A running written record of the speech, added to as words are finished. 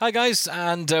Hi guys,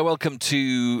 and welcome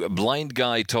to Blind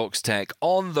Guy Talks Tech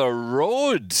on the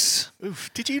road. Oof,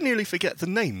 did you nearly forget the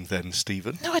name then,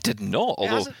 Stephen? No, I did not.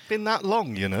 It hasn't been that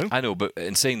long, you know. I know, but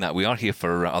in saying that, we are here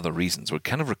for other reasons. We're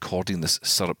kind of recording this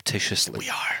surreptitiously.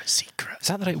 We are secret. Is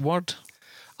that the right word?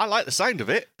 I like the sound of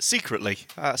it. Secretly.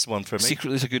 That's one for me.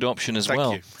 Secretly is a good option as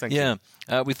well. Thank you.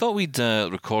 We thought we'd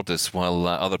record this while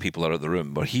other people are at the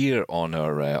room. We're here on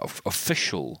our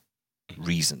official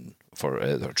reason for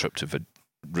our trip to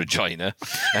Regina.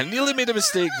 I nearly made a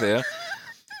mistake there.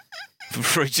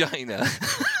 Regina.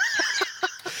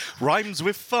 Rhymes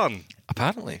with fun.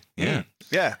 Apparently, yeah.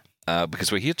 Yeah.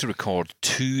 Because we're here to record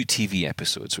 2 TV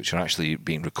episodes, which are actually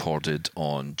being recorded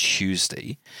on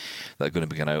Tuesday. They're going to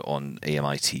be going out on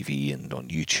AMI TV and on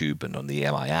YouTube and on the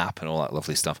AMI app and all that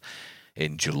lovely stuff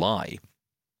in July.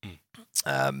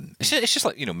 It's just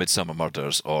like, Midsummer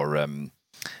Murders or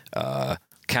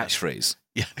Catchphrase.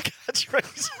 Yeah,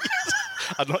 catchphrase.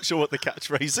 I'm not sure what the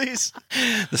catchphrase is.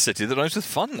 The city that rhymes with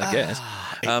fun, I guess.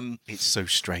 It's so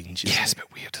strange. Yeah, it's a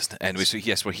bit weird, isn't it? Anyway, so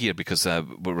yes, we're here because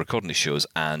we're recording these shows,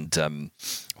 and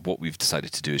what we've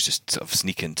decided to do is just sort of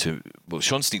sneak into... Well,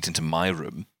 Shaun sneaked into my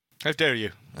room. How dare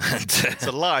you? And, it's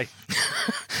a lie.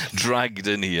 Dragged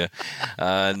in here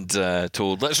and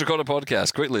told, let's record a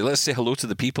podcast quickly. Let's say hello to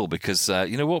the people because,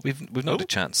 you know what, we've not had a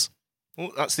chance. Oh,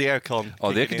 that's the aircon.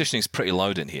 Oh, the air conditioning's pretty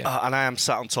loud in here. And I am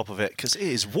sat on top of it because it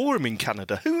is warm in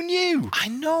Canada. Who knew? I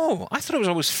know. I thought it was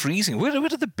always freezing. Where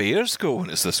did the bears go when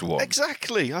it's this warm?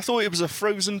 Exactly. I thought it was a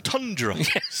frozen tundra.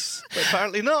 Yes. But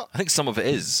apparently not. I think some of it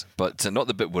is, but not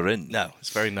the bit we're in. No, it's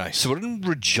very nice. So we're in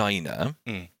Regina,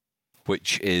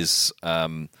 which is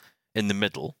in the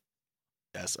middle.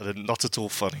 Yes, and not at all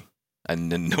funny.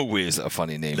 And in no way is it a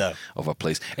funny name of a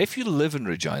place. If you live in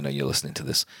Regina and you're listening to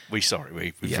this... We're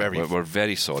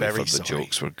very sorry for the sorry.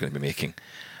 jokes we're going to be making.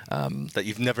 That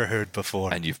you've never heard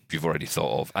before. And you've already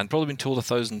thought of. And probably been told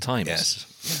 1,000 times.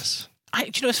 Yes. Do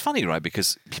you know, it's funny, right?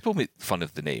 Because people make fun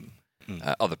of the name.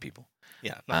 Other people.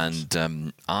 Yeah. Nice.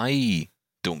 And I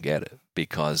don't get it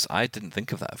because I didn't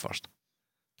think of that at first.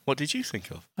 What did you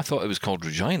think of? I thought it was called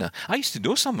Regina. I used to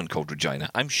know someone called Regina.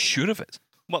 I'm sure of it.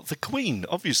 Well, the Queen,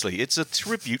 obviously. It's a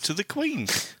tribute to the Queen.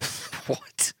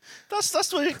 What?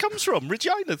 That's where it comes from.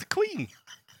 Regina, the Queen.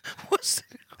 What's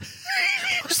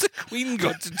the Queen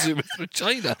got to do with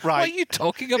Regina? Right. What are you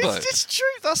talking about? It's true.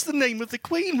 That's the name of the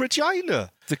Queen,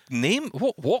 Regina. The name?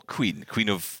 What Queen? Queen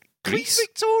of Greece? Queen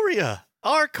Victoria.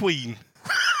 Our Queen.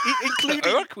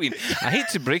 Including... Our Queen. I hate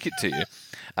to break it to you.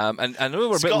 And I know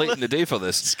we're a bit late in the day for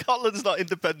this. Scotland's not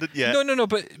independent yet. No,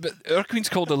 but our Queen's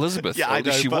called Elizabeth. Yeah, I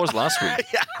know. She was last week.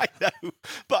 Yeah, I know.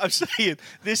 But I'm saying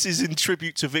this is in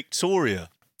tribute to Victoria.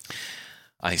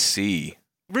 I see.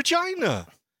 Regina.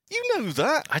 You know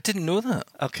that. I didn't know that.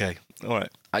 Okay, all right.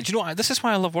 Do you know what? This is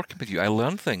why I love working with you. I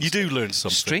learn things. You do learn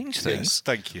something. Strange things. Yes,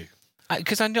 thank you.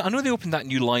 Because I know they opened that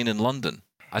new line in London.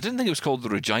 I didn't think it was called the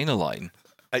Regina line.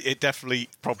 It definitely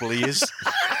probably is.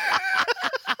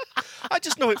 I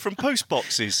just know it from post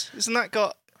boxes. Isn't that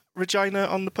got Regina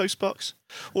on the post box?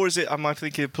 Or am I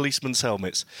thinking of policemen's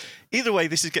helmets? Either way,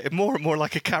 this is getting more and more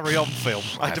like a carry-on film.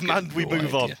 I demand we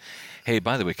move on. Hey,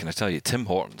 by the way, can I tell you, Tim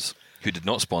Hortons, who did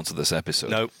not sponsor this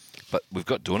episode. No. But we've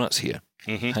got donuts here.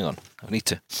 Mm-hmm. Hang on. I need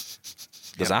to...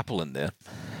 There's apple in there.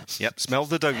 Yep, smell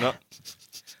the donut.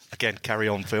 Again,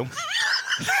 carry-on film.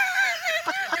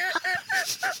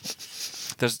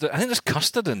 I think there's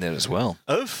custard in there as well.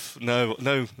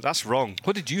 No, that's wrong.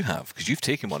 What did you have? Because you've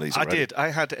taken one of these already. I did. I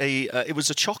had it was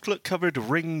a chocolate-covered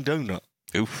ring donut.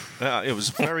 Oof. Yeah, it was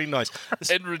very nice.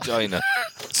 In Regina.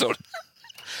 Sorry.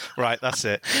 Right, that's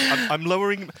it. I'm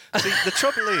lowering... See, the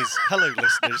trouble is... Hello,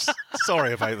 listeners.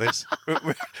 Sorry about this.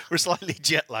 We're slightly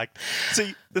jet-lagged.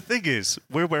 See, the thing is,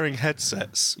 we're wearing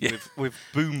headsets with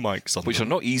boom mics on Which are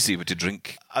not easy to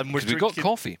drink. And we've got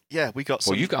coffee. Yeah, we got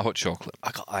some... Well, you've got hot chocolate.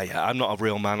 I'm not a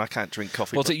real man. I can't drink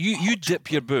coffee. Well, you dip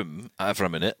your boom for a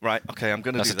minute. Right, okay, I'm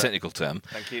going to do that. That's a technical term.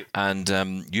 Thank you. And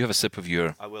you have a sip of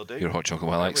your hot chocolate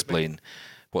while I explain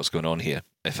what's going on here,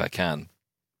 if I can.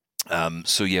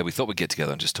 So yeah, we thought we'd get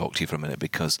together and just talk to you for a minute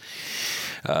because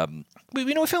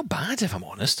we felt bad, if I'm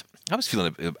honest. I was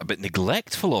feeling a bit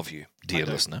neglectful of you, dear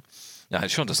listener. Now,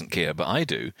 Shaun doesn't care, but I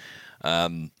do.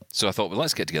 So I thought, well,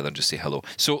 let's get together and just say hello.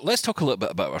 So let's talk a little bit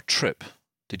about our trip.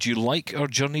 Did you like our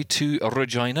journey to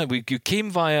Regina? You came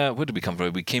via... Where did we come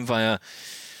from? We came via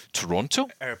Toronto?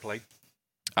 Airplane.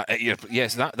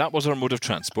 Yes, that was our mode of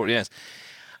transport, yes.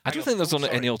 I don't think there's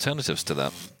any alternatives to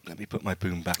that. Let me put my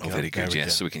boom back on. Very good,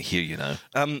 yes, so we can hear you now.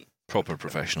 Proper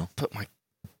professional.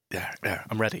 There,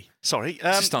 I'm ready. Sorry.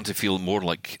 It's starting to feel more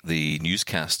like the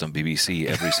newscast on BBC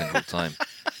every single time.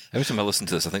 Every time I listen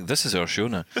to this, I think this is our show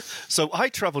now. So I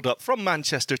travelled up from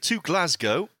Manchester to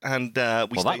Glasgow, and that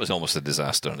was almost a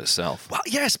disaster in itself. Well,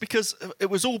 yes, because it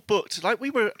was all booked. Like, we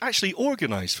were actually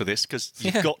organised for this, because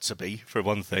you've got to be, for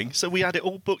one thing. So we had it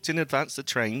all booked in advance, the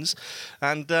trains,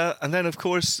 and then, of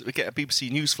course, we get a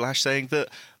BBC News flash saying that,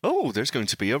 there's going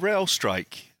to be a rail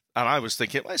strike. And I was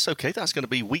thinking, well, it's okay, that's going to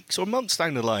be weeks or months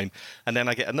down the line. And then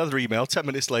I get another email 10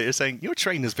 minutes later saying, your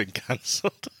train has been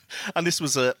cancelled. And this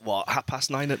was at,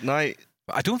 9:30 at night?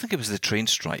 I don't think it was the train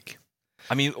strike.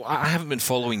 I mean, I haven't been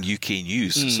following UK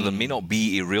news, so there may not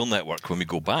be a rail network when we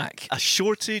go back. A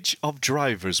shortage of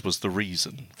drivers was the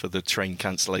reason for the train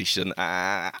cancellation.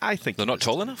 I think... They're not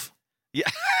tall enough? Yeah.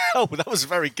 Oh, that was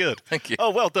very good. Thank you.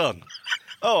 Oh, well done.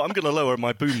 Oh, I'm going to lower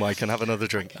my boom mic and have another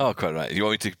drink. Oh, quite right. You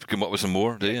want me to come up with some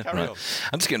more, do you? Carry on.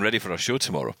 I'm just getting ready for our show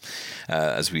tomorrow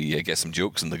as we get some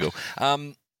jokes on the go.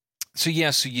 So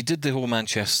you did the whole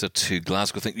Manchester to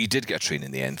Glasgow thing. You did get a train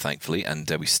in the end, thankfully, and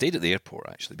we stayed at the airport,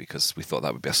 actually, because we thought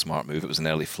that would be a smart move. It was an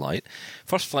early flight.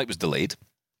 First flight was delayed,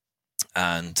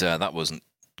 and that wasn't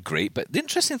great. But the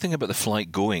interesting thing about the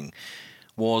flight going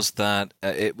was that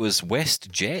it was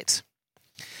WestJet,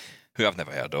 who I've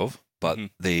never heard of, but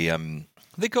they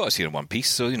got us here in one piece,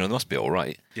 so, they must be all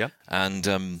right. Yeah.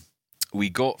 And we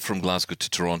got from Glasgow to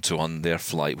Toronto on their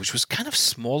flight, which was kind of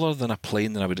smaller than a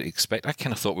plane than I would expect. I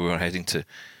kind of thought we were heading to,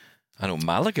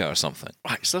 Malaga or something.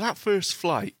 Right, so that first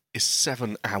flight is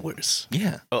 7 hours.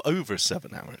 Yeah. Or over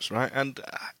 7 hours, right? And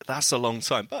that's a long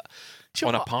time. But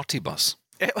on a party bus.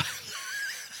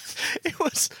 It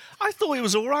was. I thought it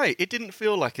was all right. It didn't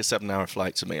feel like a 7-hour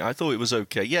flight to me. I thought it was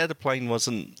okay. Yeah, the plane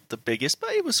wasn't the biggest, but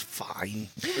it was fine.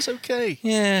 It was okay.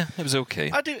 Yeah, it was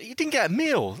okay. You didn't get a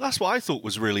meal. That's what I thought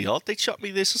was really odd. They chucked me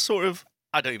this sort of...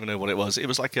 I don't even know what it was. It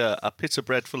was like a pita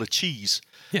bread full of cheese.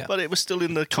 Yeah. But it was still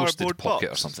in the Toasted cardboard pocket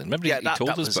box or something. Remember he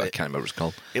told us, but I can't remember what it's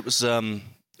called. It was... yeah,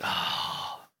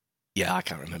 I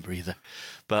can't remember either.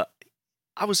 But...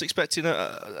 I was expecting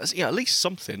at least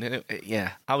something.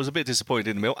 I was a bit disappointed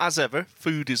in the meal. As ever,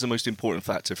 food is the most important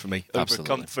factor for me over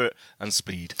comfort and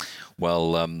speed.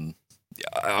 Well,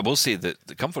 I will say that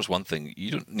the comfort's one thing.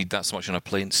 You don't need that so much on a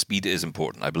plane. Speed is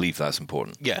important. I believe that's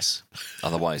important. Yes.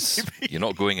 Otherwise, you're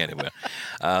not going anywhere.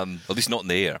 At least not in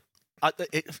the air.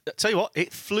 Tell you what,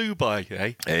 it flew by,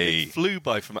 Hey. It flew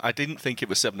by from... I didn't think it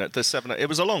was 7 hours. It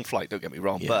was a long flight, don't get me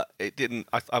wrong, but it didn't...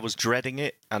 I was dreading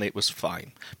it, and it was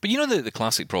fine. But the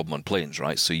classic problem on planes,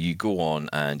 right? So you go on,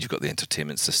 and you've got the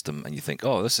entertainment system, and you think,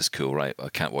 oh, this is cool, right? I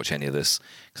can't watch any of this,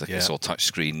 because it's all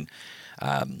touchscreen.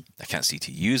 I can't see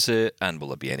to use it, and will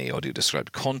there be any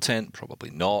audio-described content?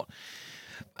 Probably not.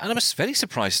 And I was very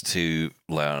surprised to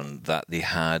learn that they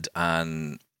had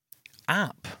an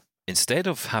app. Instead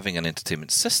of having an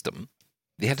entertainment system,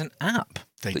 they had an app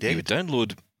you would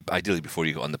download, ideally before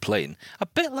you got on the plane. A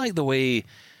bit like the way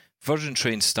Virgin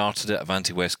Trains started it,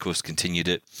 Avanti West Coast continued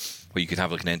it, where you could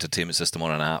have like an entertainment system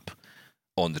on an app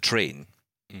on the train.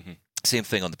 Mm-hmm. Same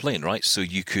thing on the plane, right? So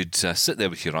you could sit there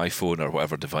with your iPhone or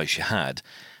whatever device you had,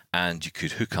 and you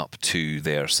could hook up to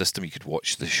their system. You could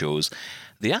watch the shows.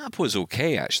 The app was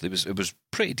okay, actually. It was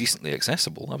pretty decently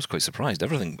accessible. I was quite surprised.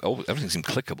 Everything seemed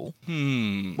clickable.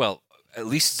 Well, at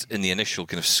least in the initial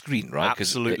kind of screen, right?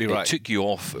 Absolutely right. It took you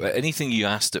off anything you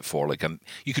asked it for. Like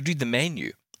you could read the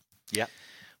menu. Yeah.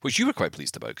 Which you were quite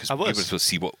pleased about because you were supposed to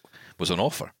see what was on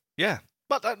offer. Yeah.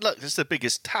 But look, it's the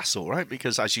biggest hassle, right?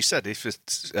 Because as you said, if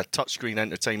it's a touchscreen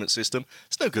entertainment system,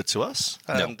 it's no good to us.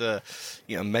 And,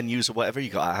 menus or whatever,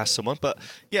 you got to ask someone. But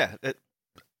yeah,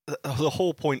 the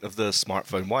whole point of the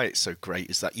smartphone, why it's so great,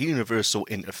 is that universal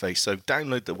interface. So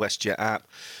download the WestJet app,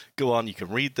 go on, you can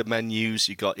read the menus,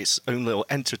 you got its own little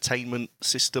entertainment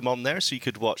system on there, so you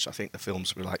could watch, I think the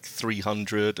films were like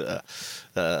 300, but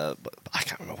I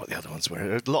can't remember what the other ones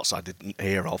were, lots I didn't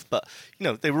hear of, but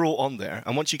they were all on there,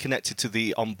 and once you connected to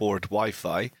the onboard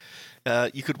Wi-Fi,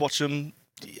 you could watch them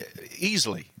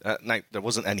easily. Now, there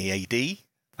wasn't any AD.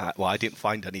 I didn't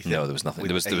find anything. No, there was nothing.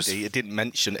 There was. It didn't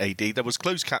mention AD. There was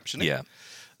closed captioning,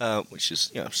 which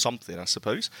is something, I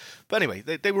suppose. But anyway,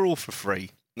 they were all for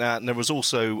free. And there was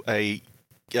also a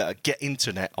get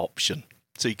internet option,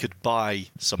 so you could buy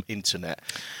some internet.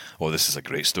 Oh, this is a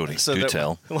great story. So Do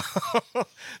tell.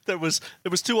 There was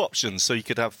 2 options. So you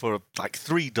could have for like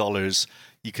 $3.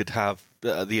 You could have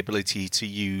the ability to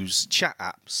use chat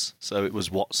apps. So it was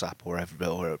WhatsApp or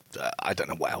I don't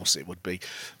know what else it would be,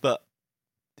 but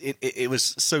it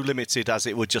was so limited as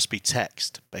it would just be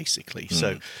text, basically.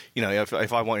 So,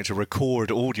 if I wanted to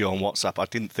record audio on WhatsApp, I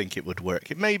didn't think it would work.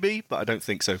 It may be, but I don't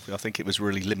think so. I think it was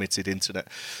really limited internet.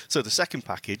 So the second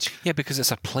package... Yeah, because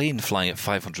it's a plane flying at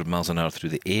 500 miles an hour through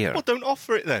the air. Well, don't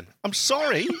offer it then. I'm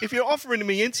sorry. If you're offering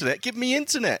me internet, give me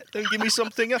internet. Don't give me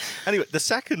something else. Anyway, the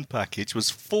second package was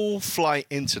full flight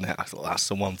internet. I thought that's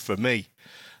the one for me.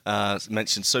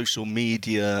 Mentioned social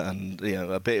media and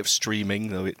a bit of streaming,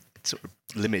 though it sort of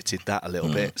limited that a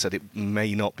little bit, said it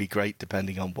may not be great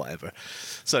depending on whatever.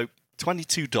 So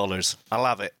 $22, I'll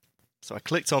have it. So I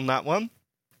clicked on that one.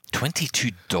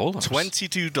 $22?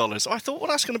 $22. So I thought, well,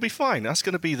 that's going to be fine. That's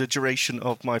going to be the duration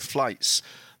of my flights.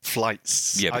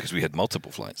 Yeah, because we had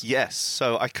multiple flights. Yes.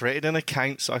 So I created an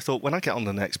account. So I thought when I get on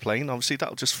the next plane, obviously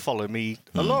that'll just follow me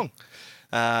along.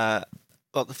 But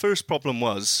the first problem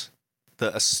was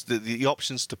that the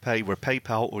options to pay were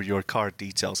PayPal or your card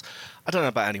details. I don't know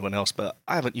about anyone else, but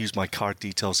I haven't used my card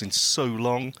details in so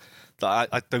long that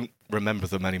I don't remember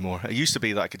them anymore. It used to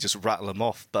be that I could just rattle them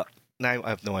off, but now I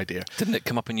have no idea. Didn't it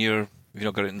come up in your... Have you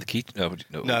not got it in the key? No,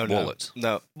 wallet?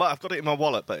 No. Well, I've got it in my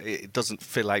wallet, but it doesn't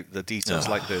fill out the details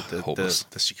like the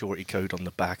security code on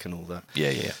the back and all that.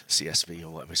 Yeah. CSV or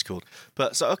whatever it's called.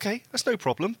 But so, okay, that's no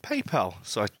problem. PayPal.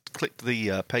 So I clicked the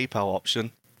PayPal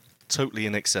option. Totally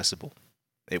inaccessible.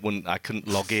 I couldn't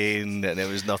log in, and there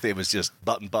was nothing. It was just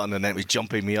button, and then it was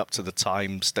jumping me up to the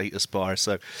time status bar.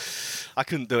 So I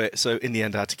couldn't do it. So in the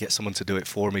end, I had to get someone to do it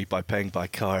for me by paying by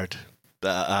card.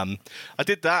 I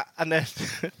did that, and then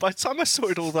by the time I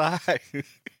sorted all that out,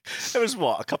 there was,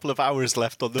 a couple of hours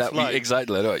left on the flight.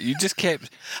 Exactly. No, you just kept...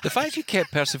 The fact you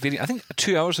kept persevering... I think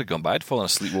 2 hours had gone by. I'd fallen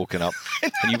asleep, woken up,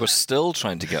 and you were still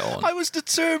trying to get on. I was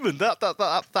determined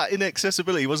that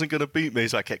inaccessibility wasn't going to beat me,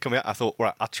 so I kept coming out. I thought,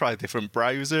 right, I'll try a different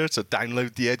browser to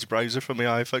download the Edge browser from my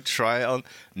iPhone, try it on.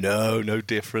 No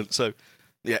different. So,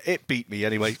 yeah, it beat me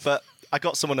anyway, but I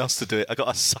got someone else to do it. I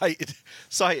got a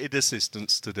sighted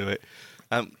assistance to do it.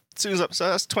 As soon as so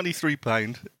that's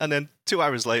 £23, and then 2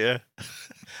 hours later,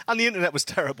 and the internet was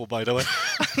terrible, by the way.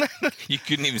 You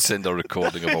couldn't even send a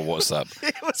recording of a WhatsApp.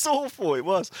 It was awful. It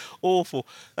was awful.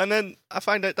 And then I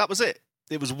found out that was it.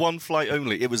 It was one flight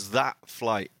only. It was that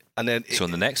flight. And then so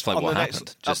on the next flight, what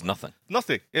happened? Just nothing.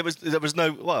 Nothing. There was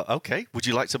no. Well, okay. Would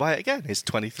you like to buy it again? It's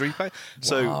 £23.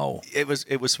 So wow. It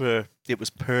was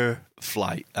per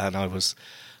flight, and I was.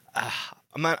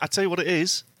 Man, I tell you what it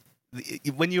is.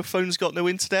 When your phone's got no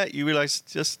internet, you realise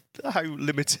just how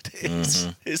limited it is.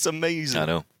 It's amazing. I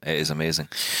know. It is amazing.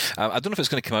 I don't know if it's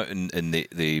going to come out in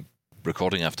the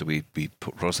recording after we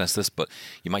process this, but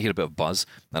you might hear a bit of buzz,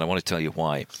 and I want to tell you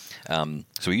why. So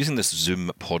we're using this Zoom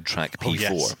PodTrack P4,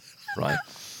 yes. Right?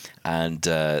 And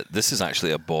this is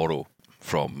actually a borrow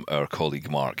from our colleague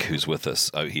Mark, who's with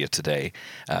us out here today,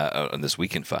 and this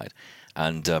week, in fact.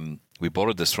 And we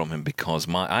borrowed this from him because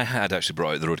I had actually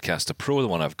brought out the Rodecaster Pro, the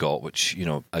one I've got, which,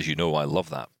 as you know, I love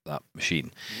that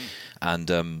machine.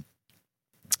 And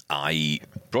I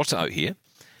brought it out here.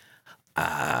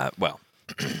 I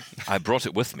brought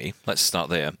it with me. Let's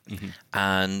start there.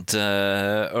 And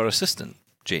our assistant,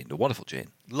 Jane, the wonderful Jane.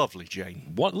 Lovely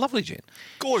Jane. Lovely Jane.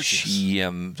 Gorgeous. She,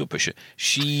 don't push it.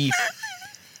 She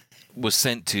was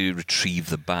sent to retrieve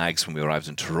the bags when we arrived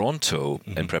in Toronto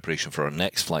in preparation for our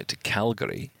next flight to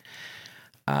Calgary.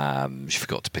 She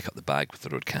forgot to pick up the bag with the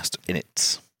Rodecaster in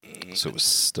it. So it was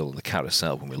still in the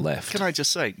carousel when we left. Can I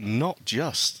just say, not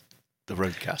just the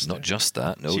Rodecaster. Not just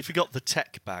that, no. She forgot the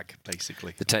tech bag,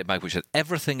 basically. The tech bag, which had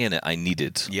everything in it I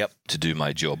needed to do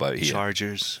my job out here.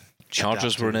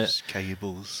 Chargers were in it.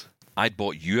 Cables. I'd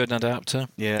bought you an adapter.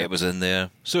 Yeah. It was in there.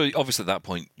 So obviously at that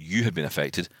point, you had been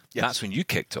affected. Yes. That's when you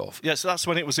kicked off. Yeah, so that's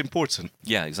when it was important.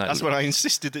 Yeah, exactly. That's when I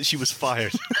insisted that she was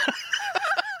fired.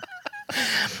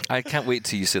 I can't wait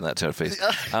till you say that to her face.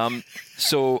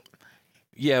 So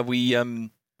we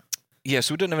didn't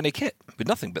have any kit. With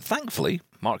nothing. But thankfully,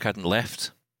 Mark hadn't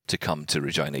left to come to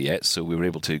Regina yet, so we were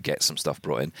able to get some stuff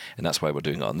brought in, and that's why we're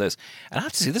doing it on this. And I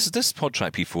have to say, this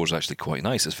PodTrack P4 is actually quite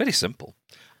nice. It's very simple.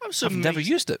 I've never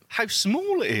used it. How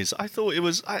small it is. I thought it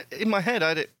was, in my head, I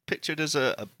had it pictured as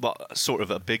sort of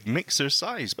a big mixer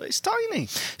size, but it's tiny.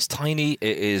 It's tiny.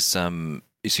 It is, so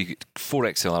you get 4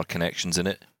 XLR connections in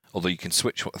it, although you can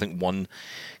switch. I think one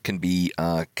can be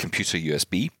computer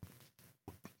USB,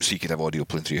 so you could have audio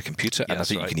playing through your computer, and I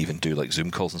think you can even do like Zoom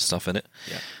calls and stuff in it.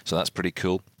 Yeah. So that's pretty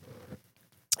cool.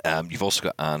 You've also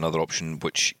got another option,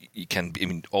 which you can,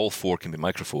 all 4 can be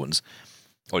microphones,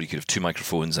 or you could have 2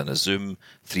 microphones and a Zoom,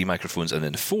 3 microphones, and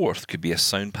then the 4th could be a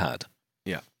sound pad.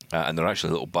 Yeah. And there are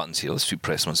actually little buttons here. Let's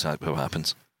press one, see what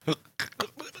happens. What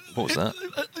was that?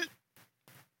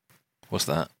 What's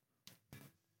that?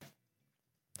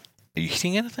 Are you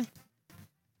heating anything?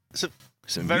 Is it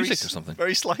music or something?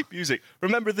 Very slight music.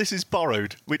 Remember, this is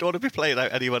borrowed. We don't want to be playing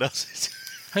out anyone else's.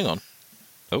 Hang on.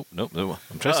 Oh, no.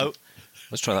 I'm pressing. Uh-oh.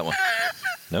 Let's try that one.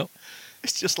 No.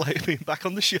 It's just like being back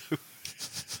on the show.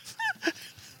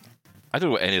 I don't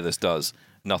know what any of this does.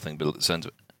 Nothing, but it sounds...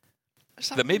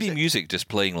 There may be music just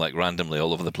playing like randomly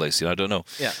all over the place. I don't know.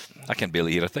 Yeah. I can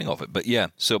barely hear a thing of it. But yeah,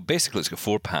 so basically it's got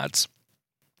 4 pads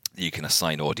that you can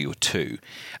assign audio to.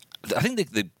 I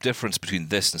think the difference between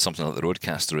this and something like the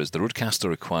Rodecaster is the Rodecaster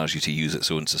requires you to use its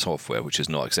own software, which is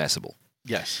not accessible.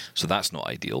 Yes. So that's not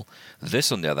ideal.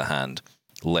 This, on the other hand,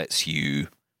 lets you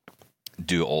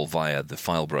do it all via the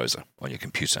file browser on your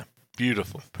computer.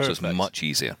 Beautiful. Perfect. So it's much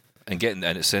easier. And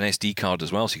it's an SD card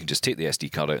as well, so you can just take the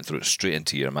SD card out and throw it straight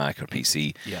into your Mac or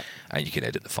PC, and you can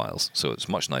edit the files. So it's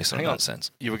much nicer in that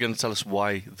sense. You were going to tell us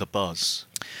why the buzz.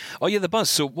 Oh, yeah, the buzz.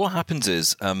 So what happens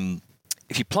is,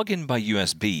 if you plug in by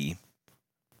USB,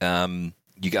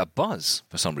 you get a buzz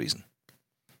for some reason.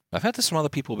 I've had this from other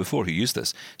people before who use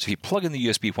this. So if you plug in the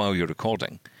USB while you're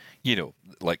recording,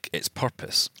 like its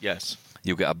purpose, yes,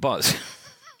 you'll get a buzz.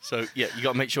 So, yeah, you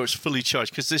got to make sure it's fully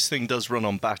charged, because this thing does run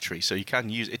on battery, so you can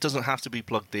use it. It doesn't have to be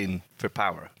plugged in for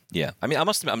power. Yeah. I mean, I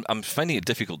must admit, I'm finding it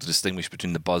difficult to distinguish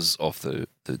between the buzz of the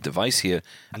device here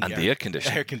and the air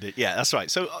conditioner. Yeah, that's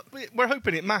right. So we're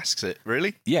hoping it masks it,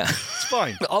 really. Yeah. It's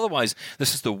fine. Otherwise,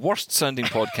 this is the worst sounding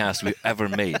podcast we've ever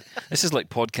made. This is like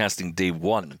podcasting day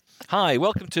 1. Hi,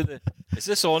 welcome to the Is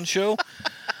This On show?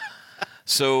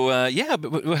 So,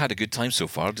 but we had a good time so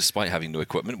far, despite having no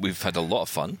equipment. We've had a lot of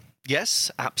fun. Yes,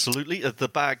 absolutely. The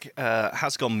bag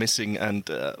has gone missing, and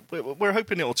we're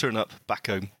hoping it will turn up back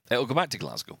home. It'll go back to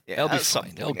Glasgow. It'll be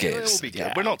fine. It'll get us. It'll be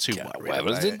good. We're not too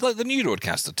worried. Like the new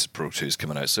Rodecaster Pro 2 is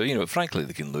coming out, so frankly,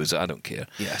 they can lose it. I don't care.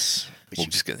 Yes, we'll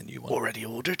just get the new one. Already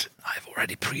ordered. I've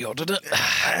already pre-ordered it.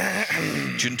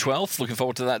 June 12th. Looking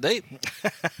forward to that date.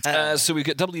 So we've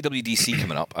got WWDC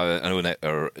coming up. I know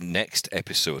our next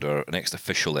episode, our next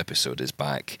official episode, is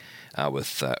back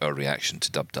with our reaction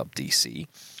to DC.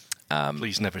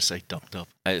 Please never say dub.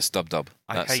 It's dub. That's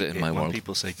I hate it in my world. When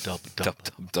people say dub.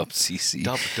 CC.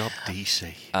 Dub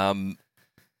DC.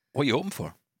 What are you hoping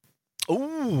for?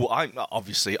 Oh,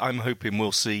 I'm hoping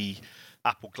we'll see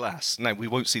Apple Glass. Now, we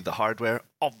won't see the hardware.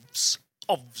 Ovs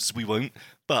we won't.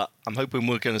 But I'm hoping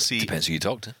we're going to see... Depends who you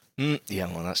talk to. Yeah,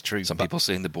 well, that's true. Some people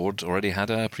saying the board already had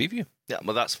a preview. Yeah,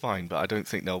 well, that's fine, but I don't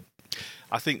think they'll...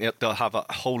 I think they'll have a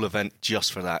whole event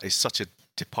just for that. It's such a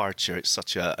departure. It's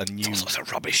such a new... It's also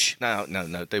rubbish. No,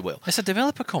 they will. It's a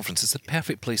developer conference. It's the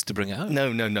perfect place to bring it out.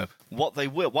 No. What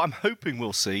I'm hoping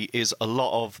we'll see is a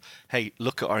lot of, hey,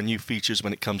 look at our new features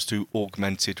when it comes to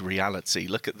augmented reality.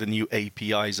 Look at the new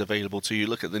APIs available to you.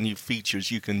 Look at the new features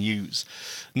you can use.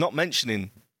 Not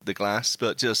mentioning the glass,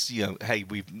 but just, hey,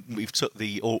 we've took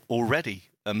the already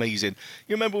amazing.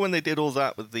 You remember when they did all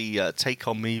that with the Take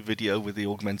On Me video with the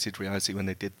augmented reality, when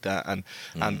they did that and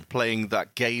playing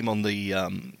that game on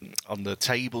the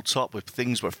tabletop with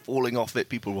things were falling off it,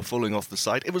 people were falling off the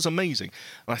side. It was amazing.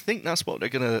 And I think that's what they're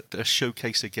going to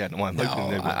showcase again. Well, I'm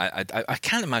hoping they will. I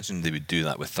can't imagine they would do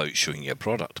that without showing you a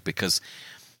product, because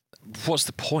what's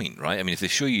the point, right? I mean, if they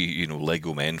show you,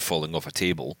 Lego men falling off a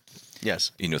table,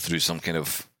 yes, through some kind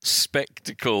of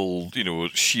spectacle,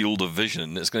 shield of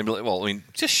vision, it's going to be like, well, I mean,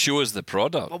 just show us the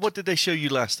product. Well, what did they show you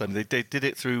last time? They did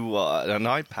it through an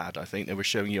iPad, I think they were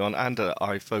showing you on, and an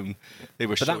iPhone.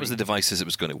 But that was the devices it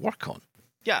was going to work on.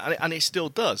 Yeah, and it still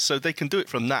does. So they can do it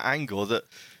from that angle that,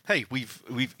 hey,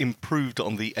 we've improved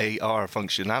on the AR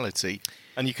functionality,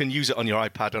 and you can use it on your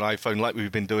iPad and iPhone like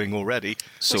we've been doing already,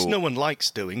 which no one likes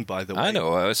doing, by the way. I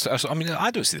know. I mean, I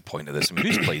don't see the point of this. I mean,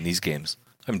 who's playing these games?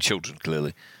 I mean, children,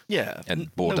 clearly. Yeah.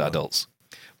 And bored adults.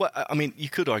 Well, I mean, you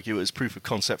could argue it was proof of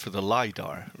concept for the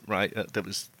LiDAR, right?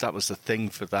 That was the thing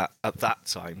for that at that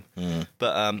time.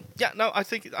 But I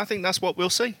think that's what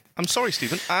we'll see. I'm sorry,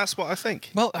 Stephen. That's what I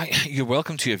think. Well, you're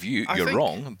welcome to your view. You're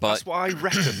wrong, but that's what I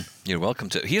reckon. You're welcome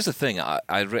to. Here's the thing.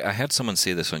 I heard someone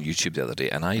say this on YouTube the other day,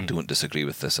 and I don't disagree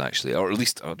with this actually, or at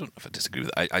least I don't know if I disagree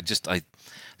with it. I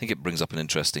think it brings up an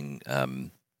interesting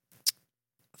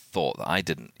thought that I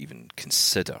didn't even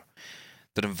consider.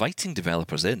 They're inviting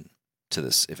developers in to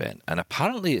this event, and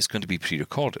apparently it's going to be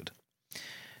pre-recorded.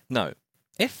 Now,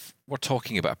 if we're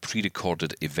talking about a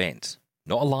pre-recorded event,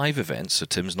 not a live event, so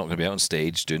Tim's not going to be out on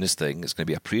stage doing his thing, it's going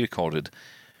to be a pre-recorded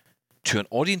to an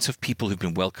audience of people who've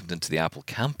been welcomed into the Apple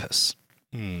campus,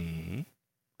 who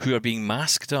are being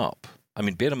masked up. I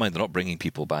mean, bear in mind, they're not bringing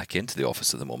people back into the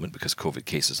office at the moment because COVID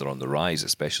cases are on the rise,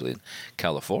 especially in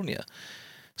California.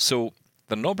 So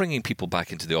they're not bringing people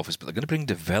back into the office, but they're going to bring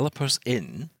developers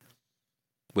in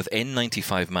with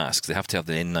N95 masks. They have to have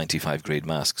the N95 grade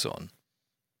masks on.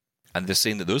 And they're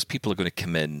saying that those people are going to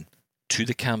come in to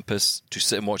the campus to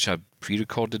sit and watch a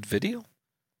pre-recorded video?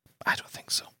 I don't think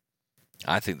so.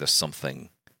 I think there's something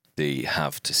they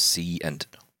have to see and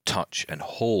touch and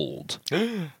hold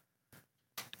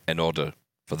in order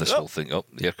for this whole thing. Oh,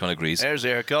 the aircon agrees. There's the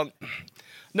aircon.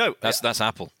 No. That's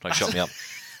Apple trying to shut me up.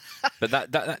 But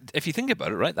that, if you think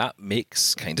about it, right, that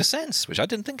makes kind of sense, which I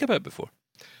didn't think about before.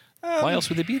 Why else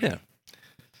would they be there?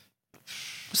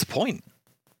 What's the point?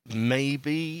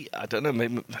 Maybe, I don't know,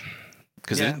 maybe...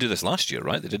 Because they didn't do this last year,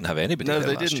 right? They didn't have anybody there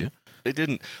last year. They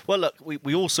didn't. Well, look,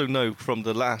 we also know from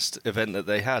the last event that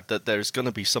they had that there's going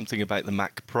to be something about the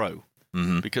Mac Pro.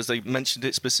 Mm-hmm. Because they mentioned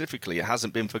it specifically. It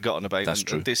hasn't been forgotten about. That's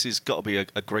true. This has got to be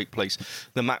a great place.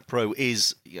 The Mac Pro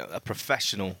is a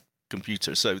professional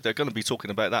computer, so they're going to be talking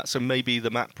about that. So maybe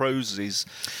the Mac Pros is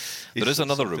there is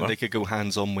another rumour they could go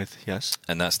hands-on with, yes.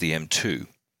 And that's the M2.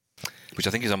 Which I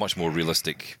think is a much more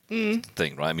realistic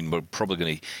thing, right? I mean, we're probably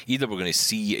going to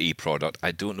see a product.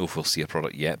 I don't know if we'll see a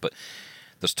product yet, but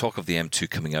there's talk of the M2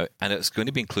 coming out, and it's going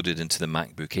to be included into the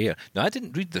MacBook Air. Now, I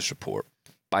didn't read this report,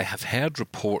 but I have heard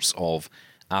reports of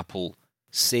Apple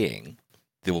saying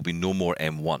there will be no more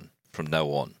M1 from now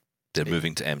on. They're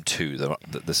moving to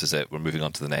M2. This is it. We're moving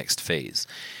on to the next phase.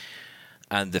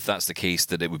 And if that's the case,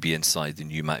 that it would be inside the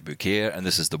new MacBook Air, and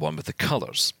this is the one with the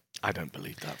colours. I don't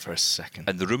believe that for a second.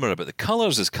 And the rumour about the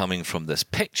colours is coming from this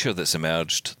picture that's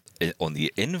emerged on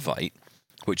the invite,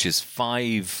 which is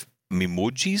 5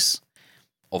 memojis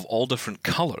of all different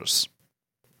colours.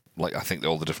 Like, I think they're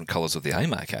all the different colours of the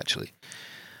iMac, actually.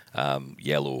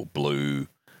 Yellow, blue,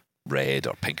 red,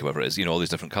 or pink, whatever it is. All these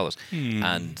different colours.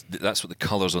 And that's what the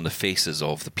colours on the faces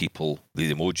of the people,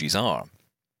 the emojis, are.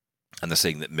 And they're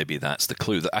saying that maybe that's the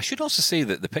clue. I should also say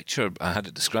that the picture, I had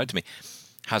it described to me,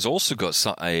 has also got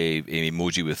an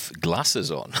emoji with glasses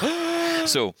on.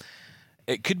 So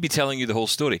it could be telling you the whole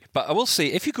story. But I will say,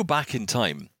 if you go back in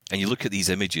time and you look at these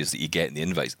images that you get in the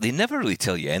invites, they never really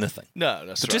tell you anything. No,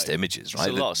 that's They're just images, right?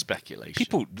 It's a lot of speculation.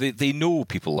 People, they know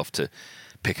people love to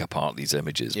pick apart these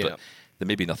images, but there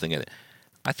may be nothing in it.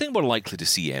 I think we're likely to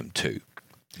see M2.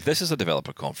 This is a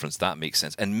developer conference. That makes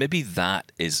sense. And maybe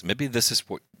this is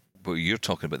what you're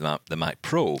talking about, the Mac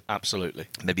Pro. Absolutely.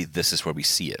 Maybe this is where we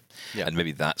see it. Yeah. And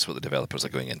maybe that's what the developers are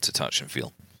going in to touch and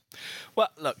feel. Well,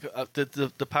 look,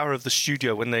 the power of the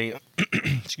studio when they,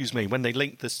 when they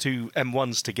linked the two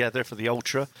M1s together for the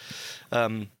Ultra,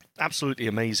 absolutely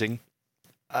amazing.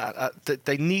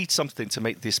 They need something to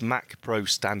make this Mac Pro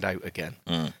stand out again,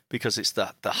 because it's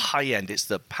the high end, it's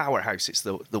the powerhouse, it's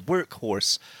the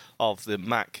workhorse of the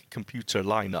Mac computer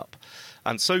lineup.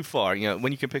 And so far,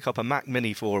 when you can pick up a Mac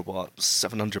Mini for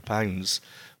 £700,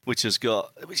 which is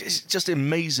just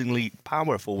amazingly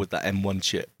powerful with that M1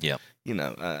 chip. Yeah.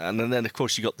 And then of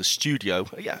course you got the Studio.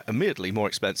 Yeah, admittedly more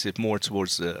expensive, more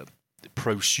towards the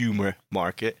prosumer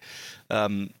market.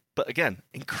 But again,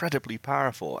 incredibly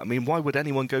powerful. I mean, why would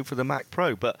anyone go for the Mac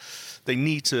Pro? But they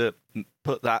need to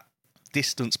put that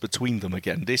distance between them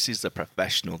again. This is the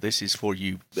professional. This is for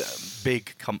you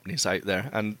big companies out there,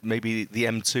 and maybe the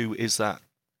M2 is that.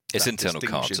 It's internal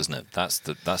cards, isn't it? That's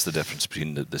the difference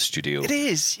between the Studio. It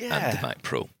is, yeah. And the Mac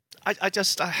Pro.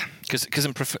 Because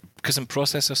in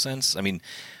processor sense, I mean,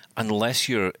 unless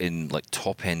you're in like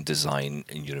top end design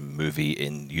and you're a movie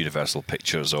in Universal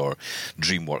Pictures or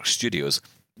DreamWorks Studios,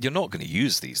 you're not going to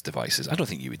use these devices. I don't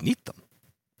think you would need them.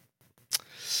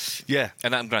 Yeah.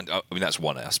 And that's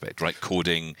one aspect, right?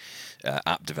 Coding,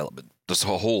 app development. There's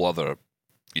a whole other,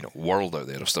 world out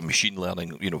there of stuff. Machine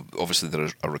learning, obviously there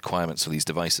are requirements for these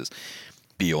devices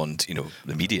beyond,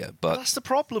 the media. But that's the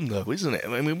problem, though, isn't it?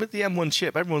 I mean, with the M1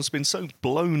 chip, everyone's been so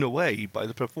blown away by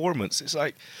the performance. It's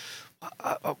like,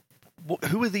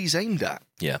 who are these aimed at?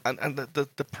 Yeah. And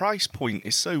the price point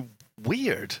is so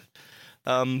weird.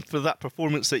 For that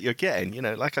performance that you're getting,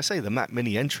 like I say, the Mac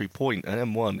Mini entry point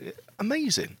and M1,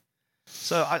 amazing.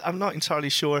 So I'm not entirely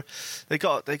sure. They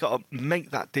got to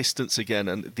make that distance again,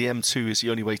 and the M2 is the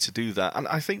only way to do that. And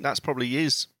I think that's probably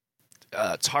is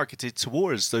targeted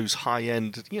towards those high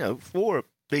end, for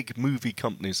big movie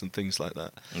companies and things like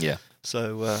that. Yeah.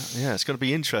 So it's going to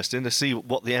be interesting to see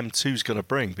what the M2 is going to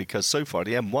bring, because so far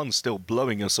the M1's still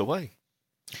blowing us away.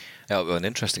 An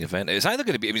interesting event. It's either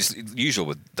going to be, it's usual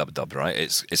with Dub, right?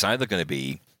 It's either going to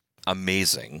be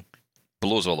amazing,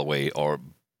 blows all away, or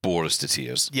bore us to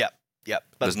tears. Yep.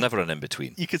 There's never an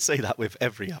in-between. You could say that with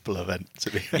every Apple event, to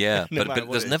be yeah, but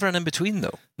there's never an in-between,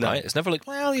 though, right? It's never like,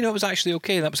 well, it was actually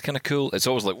okay, that was kind of cool. It's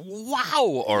always like,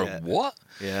 wow, or what?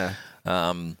 Yeah.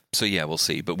 So, we'll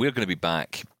see. But we're going to be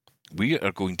back. We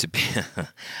are going to be...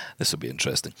 This will be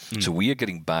interesting. So we are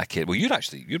getting back...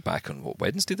 you're back on,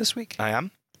 Wednesday this week? I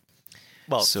am.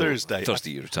 Well, So, Thursday.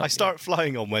 Thursday you retire. I start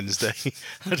flying on Wednesday.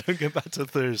 I don't get back till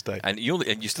Thursday. And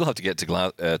you still have to get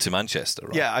to Manchester,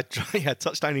 right? Yeah, I try. Yeah,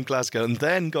 touchdown in Glasgow and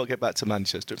then got to get back to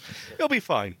Manchester. It'll be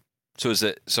fine. So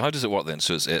how does it work then?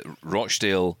 So it's at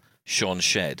Rochdale, Shaun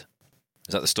Shed.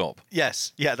 Is that the stop?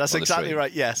 Yes. Yeah, that's exactly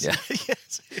right. Yes. Yeah.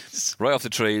 Yes. Right off the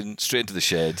train, straight into the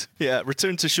shed. Yeah,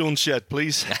 return to Shaun Shed,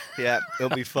 please. Yeah,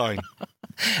 it'll be fine.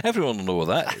 Everyone will know what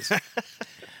that is.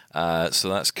 So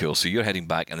that's cool. So you're heading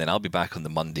back, and then I'll be back on the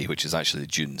Monday, which is actually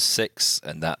June 6th,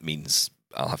 and that means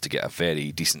I'll have to get a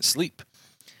very decent sleep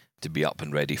to be up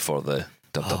and ready for the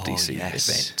WWDC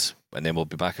event. And then we'll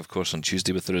be back, of course, on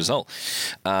Tuesday with the result.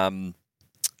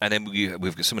 And then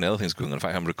we've got so many other things going on. In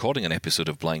fact, I'm recording an episode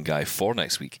of Blind Guy for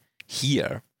next week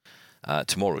here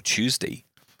tomorrow, Tuesday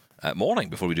morning,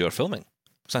 before we do our filming.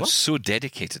 So I'm so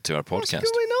dedicated to our podcast.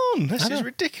 What's going on? This is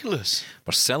ridiculous.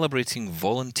 We're celebrating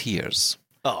volunteers.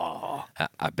 Oh.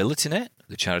 At AbilityNet,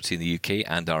 the charity in the UK,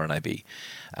 and RNIB.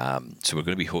 So we're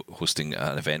going to be hosting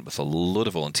an event with a load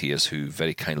of volunteers who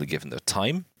very kindly given their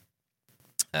time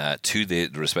to the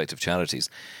respective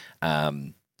charities.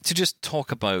 To just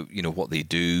talk about, what they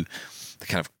do, the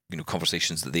kind of,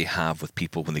 conversations that they have with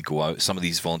people when they go out. Some of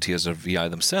these volunteers are VI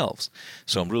themselves.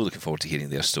 So I'm really looking forward to hearing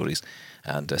their stories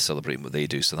and celebrating what they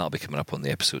do. So that'll be coming up on the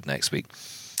episode next week.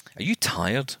 Are you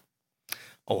tired?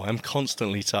 Oh, I'm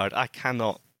constantly tired. I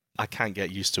can't get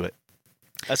used to it.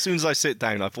 As soon as I sit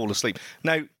down, I fall asleep.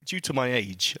 Now, due to my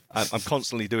age, I'm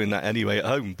constantly doing that anyway at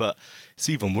home, but it's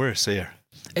even worse here.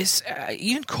 It's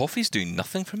even coffee's doing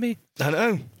nothing for me. I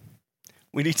know.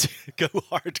 We need to go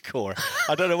hardcore.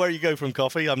 I don't know where you go from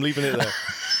coffee. I'm leaving it there.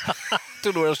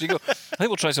 Don't know where else you go. I think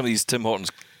we'll try some of these Tim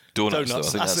Hortons donuts. Though. I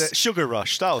think that's it. Sugar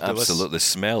Rush. That'll do us. Absolutely. The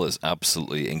smell is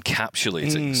absolutely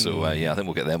encapsulating. So, I think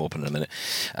we'll get them open in a minute.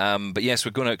 But yes,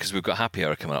 we're going out because we've got happy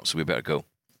hour coming up, so we better go.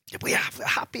 We have a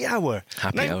happy hour.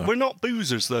 Hour. We're not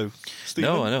boozers, though, Stephen.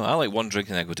 No, I know. I like one drink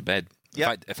and then I go to bed. Yep.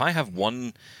 In fact, if I have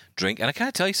one drink, and I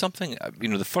can't tell you something,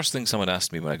 the first thing someone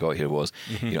asked me when I got here was,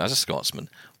 as a Scotsman,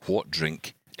 what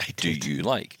drink do you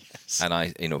like? Yes. And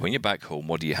I, when you're back home,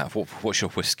 what do you have? What's your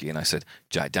whiskey? And I said,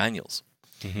 Jack Daniels.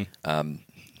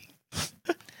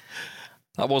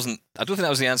 That wasn't, I don't think that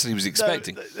was the answer he was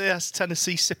expecting. No, that's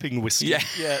Tennessee sipping whiskey.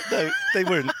 Yeah. No, they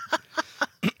weren't.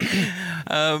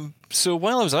 So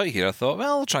while I was out here, I thought,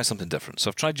 well, I'll try something different. So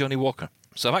I've tried Johnny Walker.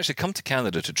 So I've actually come to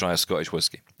Canada to try a Scottish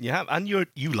whiskey. Yeah, and you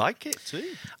like it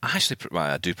too. I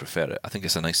do prefer it. I think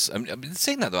it's a nice.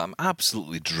 Saying that though, I'm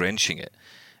absolutely drenching it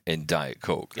in Diet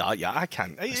Coke. Yeah, I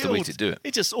can. It's the way to do it.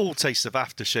 It just all tastes of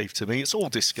aftershave to me. It's all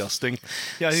disgusting.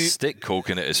 Yeah, stick Coke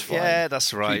in it is fine. Yeah,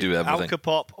 that's right. You do everything.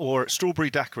 Alka-Pop or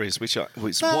strawberry daiquiris, which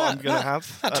is what I'm going to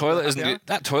have. That toilet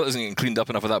isn't getting cleaned up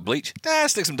enough with that bleach.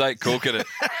 Stick some Diet Coke in it.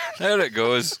 There it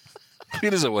goes.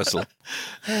 Clean as a whistle.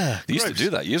 They used to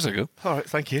do that years ago. All right,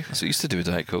 thank you. That's what I used to do with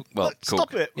Diet Coke. Well,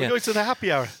 stop it. We're going to the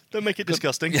happy hour. Don't make it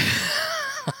disgusting.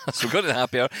 So we're going to the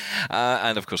happy hour.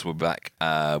 And, of course, we're back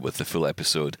with the full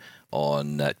episode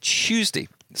on Tuesday,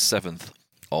 7th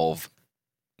of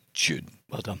June.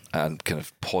 Well done. And kind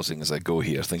of pausing as I go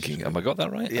here, thinking, have I got that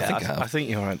right? Yeah, I think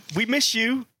you're right. We miss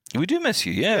you. We do miss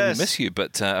you, yeah. Yes. We miss you,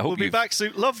 but I hope we'll be back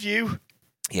soon. Love you.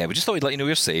 Yeah, we just thought we'd let you know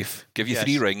you're safe. Give you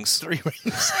 3 rings. 3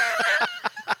 rings.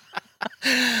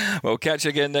 Well, catch you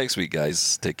again next week,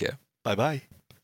 guys. Take care. Bye-bye.